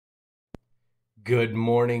Good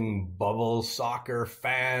morning, bubble soccer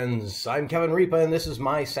fans. I'm Kevin Ripa, and this is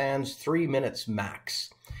my Sans 3 Minutes Max.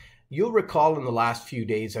 You'll recall in the last few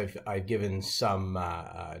days I've given some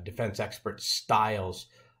defense expert styles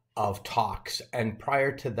of talks, and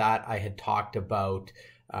prior to that I had talked about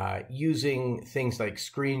using things like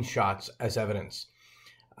screenshots as evidence.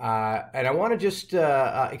 And I want to just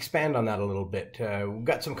expand on that a little bit. We've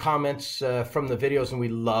got some comments from the videos, and we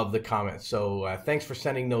love the comments. So thanks for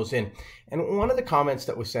sending those in. And one of the comments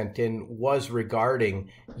that was sent in was regarding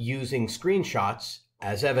using screenshots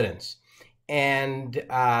as evidence. And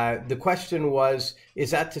the question was,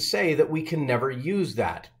 is that to say that we can never use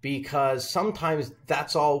that? Because sometimes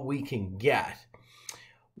that's all we can get.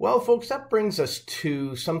 Well, folks, that brings us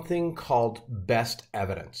to something called best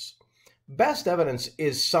evidence. Best evidence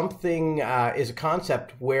is something, is a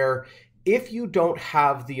concept where if you don't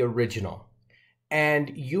have the original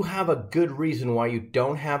and you have a good reason why you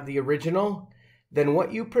don't have the original, then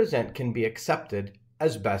what you present can be accepted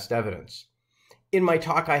as best evidence. In my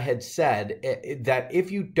talk, I had said that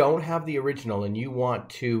if you don't have the original and you want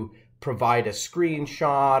to provide a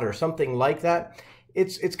screenshot or something like that,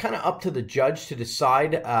 it's kind of up to the judge to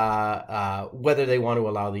decide whether they want to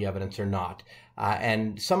allow the evidence or not.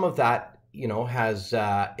 And some of that has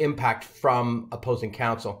impact from opposing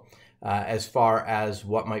counsel as far as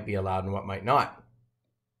what might be allowed and what might not.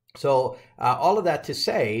 So all of that to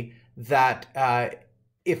say that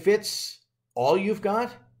if it's all you've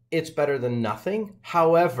got, it's better than nothing.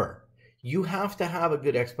 However, you have to have a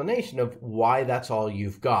good explanation of why that's all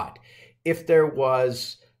you've got. If there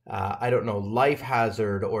was I don't know, life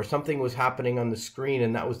hazard or something was happening on the screen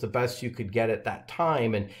and that was the best you could get at that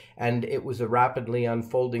time, and it was a rapidly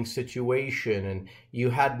unfolding situation and you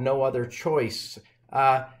had no other choice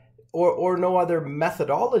or no other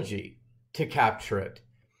methodology to capture it,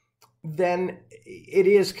 then it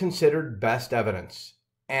is considered best evidence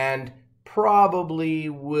and probably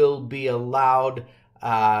will be allowed.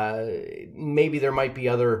 Maybe there might be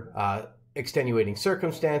other extenuating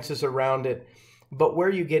circumstances around it. But where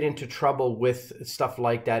you get into trouble with stuff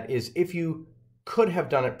like that is if you could have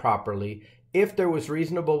done it properly, if there was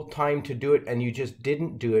reasonable time to do it and you just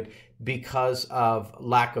didn't do it because of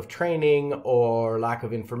lack of training or lack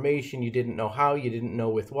of information, you didn't know how, you didn't know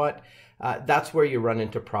with what, that's where you run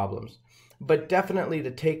into problems. But definitely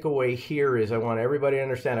the takeaway here is I want everybody to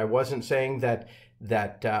understand, I wasn't saying that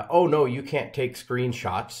oh no, you can't take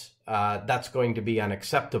screenshots. That's going to be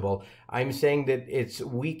unacceptable. I'm saying that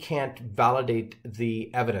we can't validate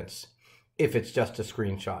the evidence if it's just a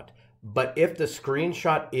screenshot. But if the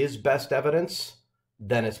screenshot is best evidence,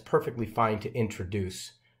 then it's perfectly fine to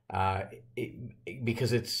introduce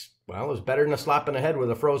because it's better than a slap in the head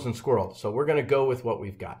with a frozen squirrel. So we're going to go with what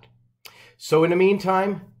we've got. So in the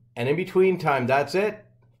meantime and in between time, that's it.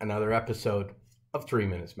 Another episode of 3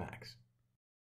 Minutes Max.